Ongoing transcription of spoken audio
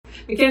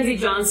Mackenzie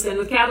Johnston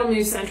with Cattle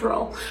News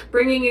Central,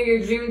 bringing you your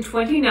June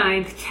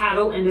 29th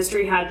cattle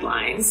industry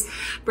headlines.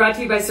 Brought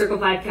to you by Circle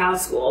 5 Cow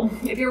School.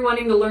 If you're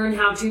wanting to learn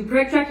how to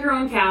protect your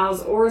own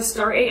cows or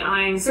start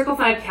AIing, Circle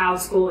 5 Cow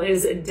School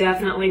is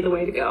definitely the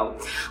way to go.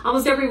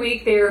 Almost every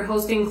week they are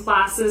hosting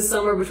classes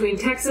somewhere between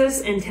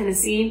Texas and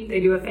Tennessee. They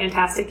do a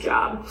fantastic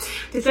job.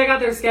 To check out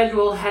their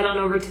schedule, head on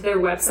over to their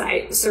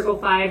website,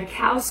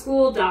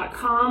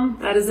 circle5cowschool.com.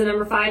 That is the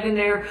number 5 in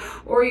there,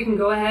 or you can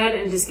go ahead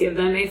and just give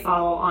them a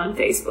follow on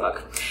Facebook.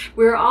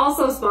 We're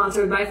also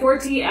sponsored by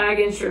 4T Ag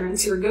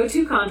Insurance, your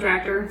go-to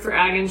contractor for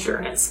ag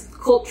insurance.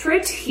 Colt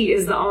Tritt, he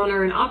is the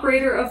owner and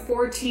operator of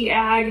 4T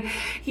Ag.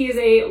 He is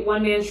a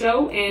one-man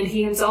show and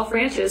he himself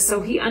ranches,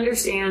 so he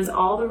understands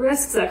all the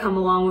risks that come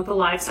along with the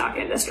livestock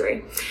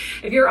industry.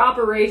 If your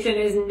operation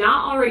is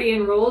not already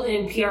enrolled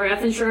in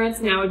PRF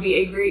insurance, now would be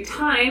a great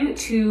time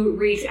to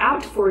reach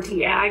out to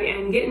 4T Ag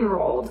and get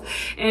enrolled.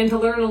 And to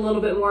learn a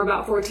little bit more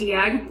about 4T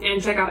Ag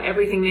and check out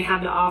everything they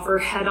have to offer,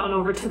 head on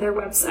over to their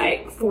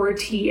website,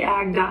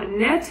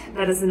 4tag.net.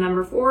 That is the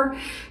number 4,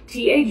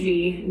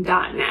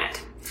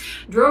 TAG.net.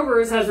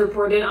 Drovers has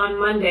reported on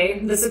Monday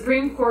the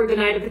Supreme Court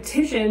denied a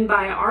petition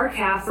by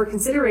R-CALF for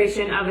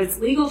consideration of its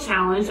legal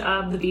challenge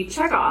of the beef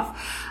checkoff,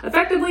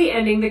 effectively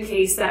ending the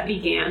case that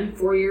began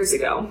 4 years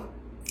ago.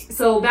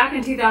 So back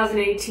in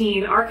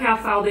 2018,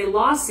 R-CALF filed a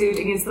lawsuit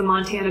against the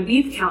Montana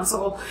Beef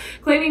Council,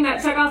 claiming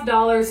that checkoff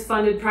dollars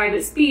funded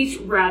private speech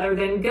rather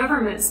than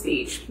government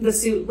speech. The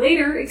suit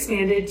later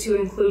expanded to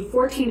include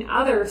 14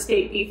 other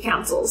state beef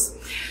councils.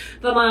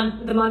 The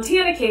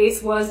Montana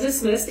case was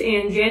dismissed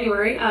in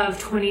January of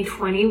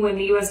 2020 when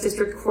the U.S.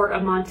 District Court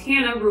of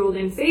Montana ruled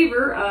in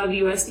favor of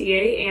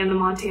USDA and the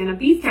Montana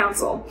Beef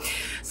Council.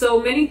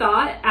 So many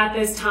thought at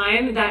this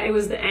time that it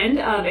was the end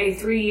of a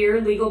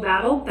 3-year legal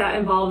battle that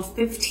involved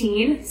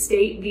 15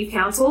 state beef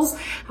councils.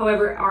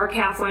 However,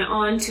 R-CALF went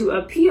on to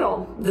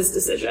appeal this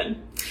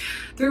decision.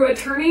 Through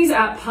attorneys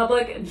at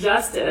Public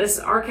Justice,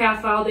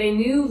 R-CALF filed a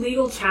new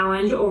legal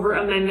challenge over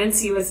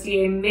amendments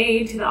USDA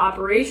made to the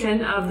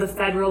operation of the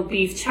federal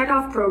beef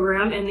checkoff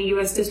program in the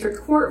U.S.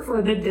 District Court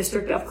for the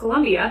District of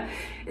Columbia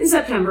in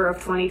September of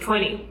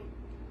 2020.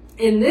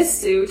 In this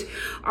suit,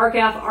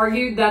 R-CALF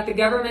argued that the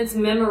government's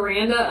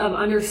memoranda of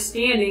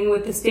understanding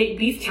with the state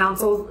beef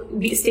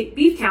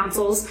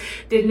councils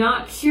did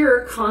not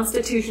cure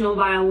constitutional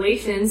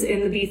violations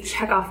in the beef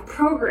checkoff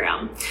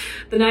program.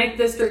 The 9th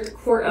District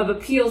Court of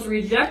Appeals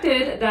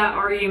rejected that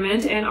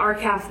argument, and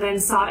R-CALF then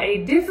sought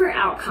a different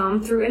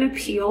outcome through an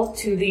appeal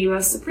to the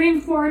U.S.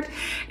 Supreme Court,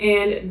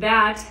 and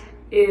that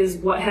is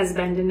what has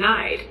been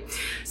denied.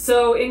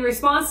 So in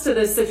response to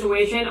this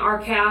situation,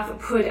 R-CALF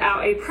put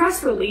out a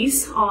press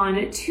release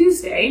on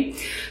Tuesday.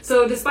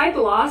 So despite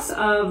the loss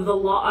of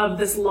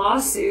this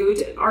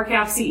lawsuit,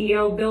 R-CALF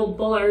CEO Bill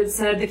Bullard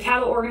said the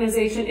cattle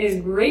organization is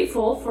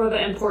grateful for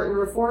the important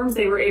reforms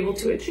they were able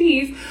to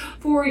achieve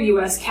for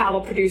U.S.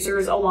 cattle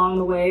producers along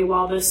the way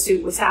while this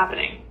suit was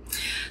happening.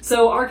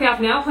 So R-CALF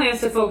now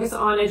plans to focus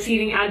on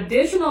achieving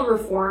additional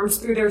reforms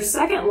through their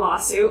second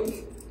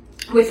lawsuit,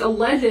 which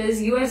alleges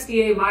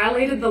USDA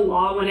violated the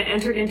law when it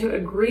entered into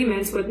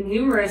agreements with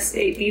numerous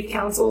state beef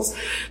councils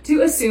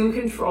to assume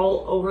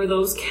control over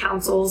those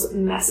councils'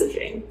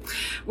 messaging.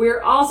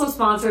 We're also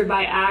sponsored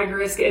by Ag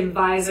Risk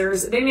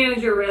Advisors. They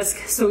manage your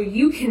risk so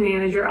you can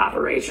manage your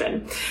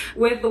operation.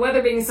 With the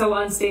weather being so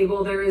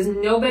unstable, there is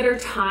no better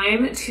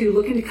time to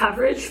look into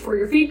coverage for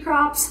your feed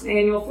crops. The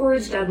annual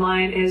forage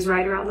deadline is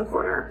right around the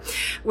corner.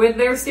 With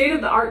their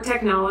state-of-the-art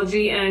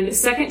technology and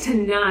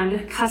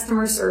second-to-none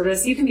customer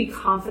service, you can be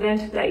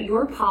confident that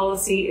your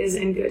policy is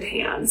in good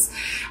hands.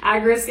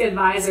 Ag Risk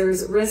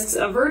Advisors, risks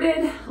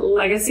averted,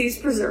 legacies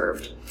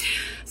preserved.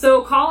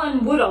 So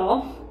Colin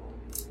Woodall,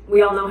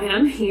 we all know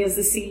him. He is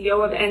the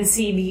CEO of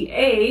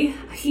NCBA.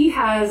 He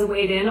has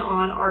weighed in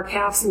on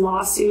R-CALF's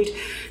lawsuit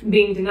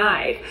being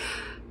denied.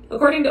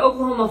 According to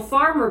Oklahoma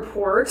Farm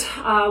Report,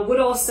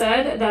 Woodall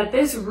said that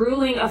this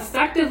ruling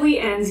effectively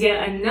ends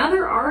yet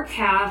another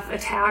R-CALF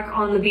attack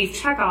on the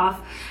beef checkoff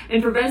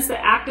and prevents the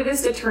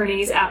activist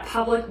attorneys at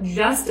Public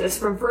Justice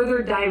from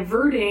further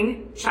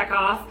diverting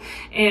checkoff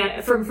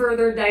and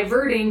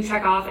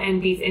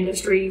beef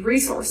industry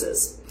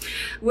resources.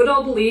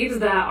 Woodall believes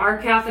that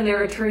R-CALF and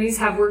their attorneys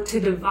have worked to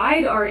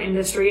divide our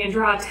industry and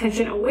draw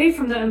attention away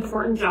from the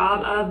important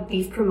job of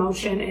beef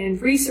promotion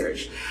and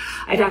research.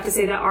 I'd have to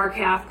say that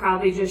R-CALF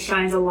probably just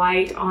shines a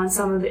light on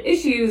some of the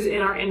issues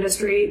in our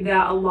industry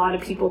that a lot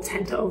of people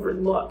tend to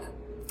overlook.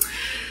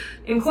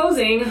 In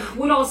closing,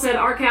 Woodall said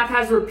R-CALF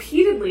has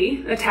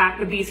repeatedly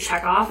attacked the beef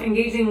checkoff,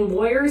 engaging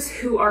lawyers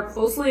who are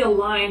closely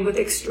aligned with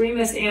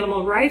extremist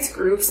animal rights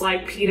groups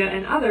like PETA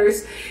and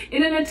others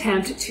in an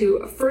attempt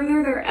to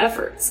further their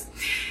efforts.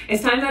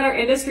 It's time that our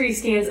industry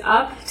stands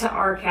up to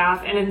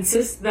R-CALF and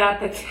insists that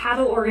the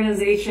cattle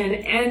organization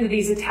end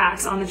these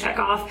attacks on the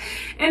checkoff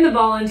and the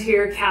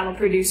volunteer cattle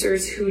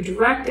producers who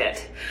direct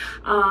it.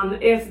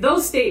 If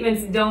those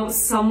statements don't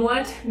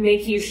somewhat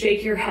make you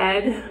shake your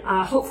head,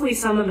 hopefully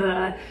some of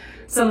the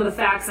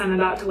facts I'm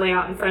about to lay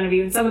out in front of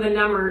you and some of the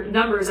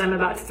numbers I'm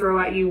about to throw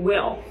at you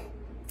will.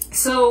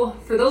 So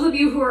for those of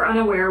you who are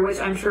unaware, which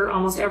I'm sure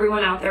almost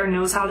everyone out there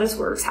knows how this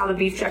works, how the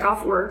beef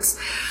checkoff works,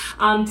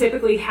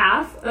 typically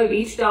half of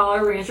each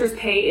dollar ranchers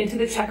pay into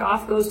the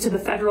checkoff goes to the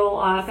federal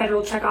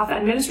checkoff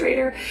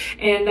administrator,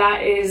 and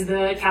that is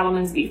the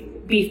Cattlemen's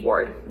Beef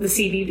Board, the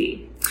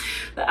CBB.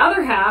 The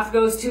other half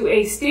goes to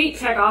a state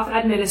checkoff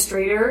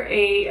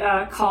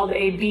administrator, called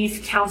a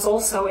beef council,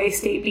 so a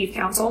state beef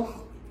council,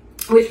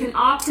 which can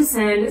opt to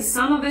send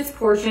some of its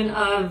portion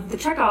of the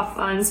checkoff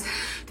funds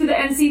to the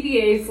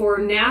NCBA for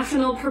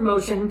national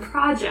promotion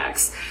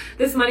projects.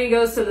 This money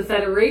goes to the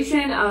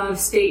Federation of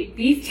State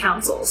Beef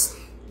Councils.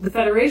 The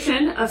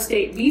Federation of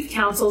State Beef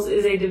Councils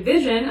is a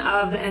division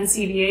of the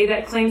NCBA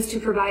that claims to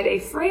provide a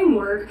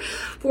framework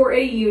for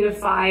a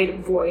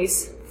unified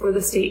voice for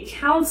the state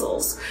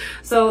councils.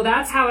 So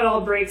that's how it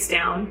all breaks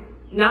down.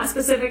 Not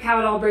specific how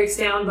it all breaks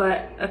down,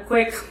 but a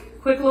quick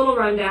little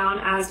rundown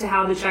as to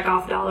how the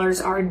checkoff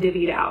dollars are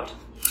divvied out.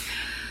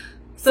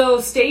 So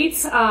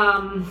states,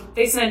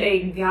 they send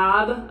a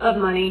gob of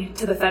money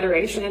to the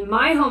Federation. In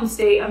my home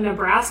state of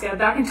Nebraska,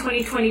 back in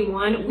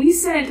 2021, we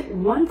sent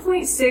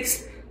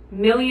 $1.6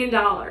 million.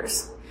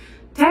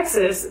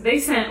 Texas, they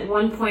sent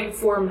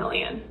 $1.4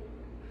 million.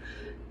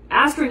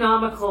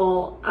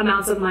 Astronomical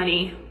amounts of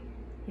money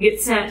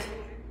get sent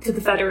to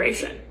the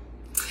Federation.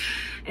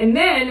 And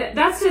then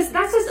that's just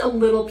a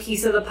little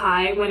piece of the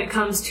pie when it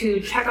comes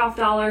to checkoff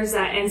dollars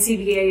that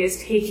NCBA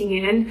is taking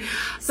in.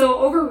 So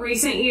over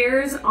recent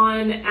years,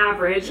 on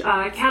average,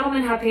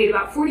 cattlemen have paid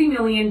about $40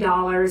 million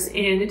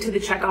into the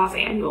checkoff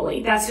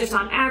annually. That's just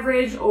on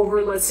average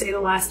over, let's say, the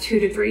last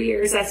 2 to 3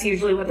 years. That's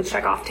usually what the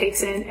checkoff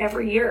takes in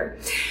every year.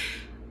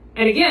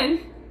 And again,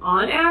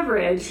 on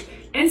average,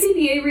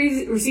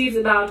 NCBA receives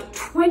about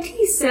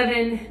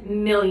 $27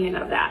 million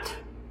of that.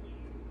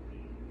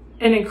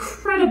 An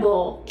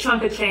incredible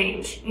chunk of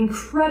change.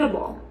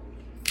 Incredible.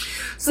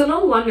 So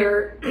no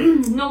wonder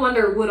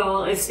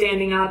Woodall is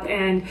standing up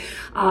and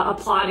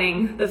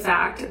applauding the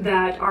fact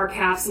that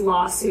RCAF's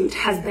lawsuit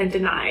has been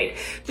denied.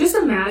 Just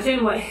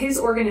imagine what his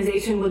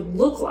organization would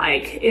look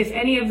like if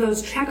any of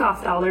those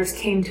checkoff dollars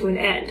came to an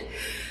end.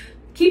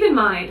 Keep in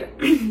mind,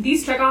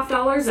 these checkoff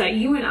dollars that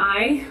you and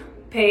I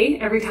pay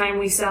every time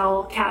we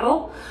sell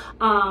cattle,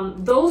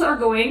 those are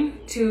going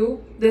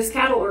to this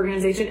cattle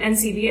organization,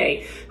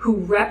 NCBA, who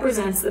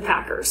represents the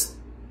packers.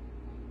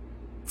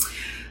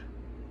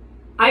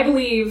 I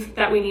believe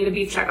that we need a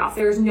beef checkoff.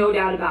 There's no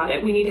doubt about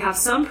it. We need to have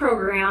some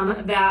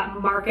program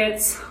that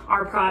markets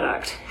our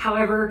product.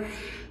 However,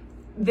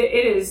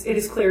 it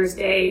is clear as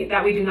day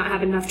that we do not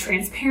have enough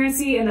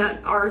transparency and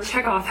that our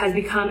checkoff has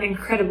become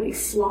incredibly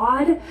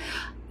flawed.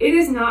 It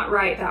is not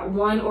right that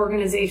one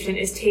organization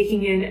is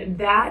taking in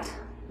that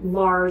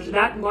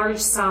large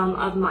sum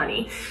of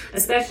money,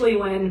 especially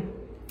when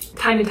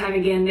time and time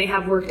again they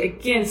have worked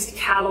against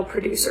cattle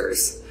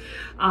producers.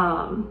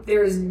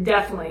 There's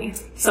definitely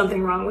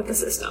something wrong with the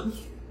system.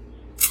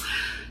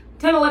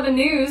 1011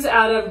 News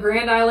out of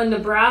Grand Island,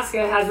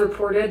 Nebraska has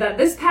reported that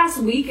this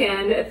past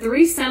weekend,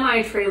 3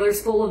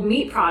 semi-trailers full of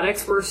meat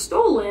products were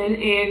stolen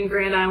in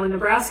Grand Island,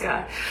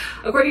 Nebraska.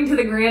 According to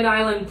the Grand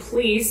Island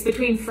Police,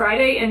 between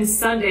Friday and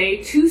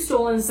Sunday, 2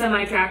 stolen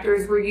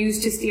semi-tractors were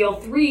used to steal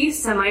 3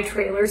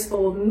 semi-trailers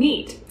full of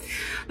meat.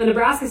 The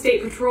Nebraska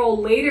State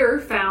Patrol later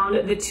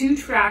found the 2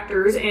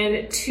 tractors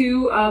and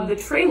 2 of the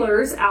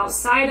trailers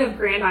outside of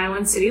Grand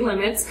Island city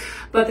limits,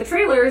 but the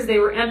trailers, they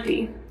were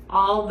empty.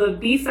 All the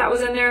beef that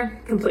was in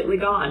there, completely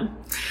gone.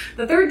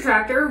 The 3rd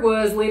tractor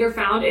was later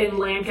found in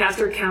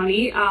Lancaster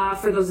County.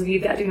 For those of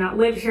you that do not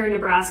live here in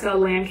Nebraska,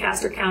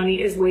 Lancaster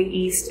County is way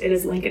east. It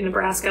is Lincoln,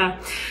 Nebraska.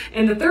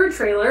 And the 3rd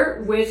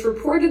trailer, which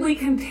reportedly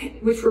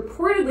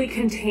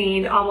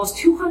contained almost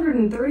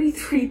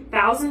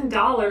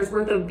 $233,000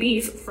 worth of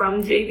beef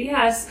from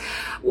JBS,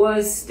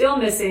 was still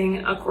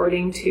missing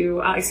according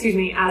to,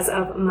 as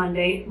of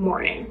Monday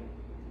morning.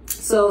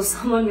 So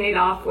someone made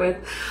off with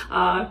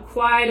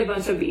quite a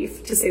bunch of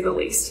beef, to say the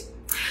least.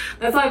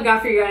 That's all I've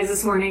got for you guys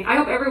this morning. I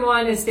hope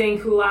everyone is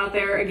staying cool out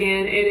there.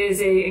 Again, it is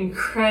a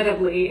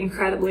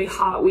incredibly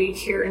hot week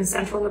here in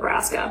central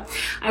Nebraska.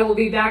 I will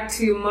be back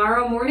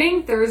tomorrow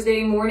morning,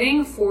 Thursday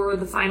morning, for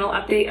the final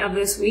update of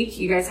this week.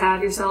 You guys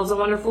have yourselves a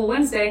wonderful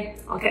Wednesday.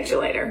 I'll catch you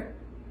later.